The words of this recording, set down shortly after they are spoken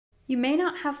You may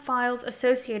not have files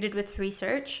associated with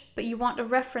research, but you want a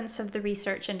reference of the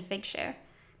research in Figshare.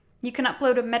 You can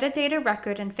upload a metadata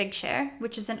record in Figshare,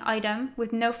 which is an item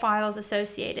with no files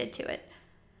associated to it.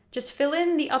 Just fill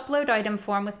in the upload item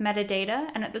form with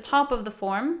metadata, and at the top of the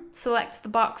form, select the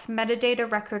box Metadata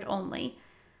Record Only.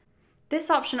 This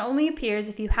option only appears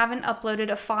if you haven't uploaded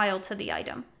a file to the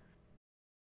item.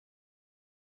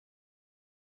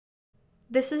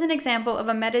 This is an example of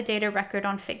a metadata record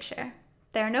on Figshare.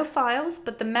 There are no files,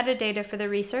 but the metadata for the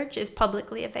research is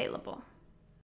publicly available.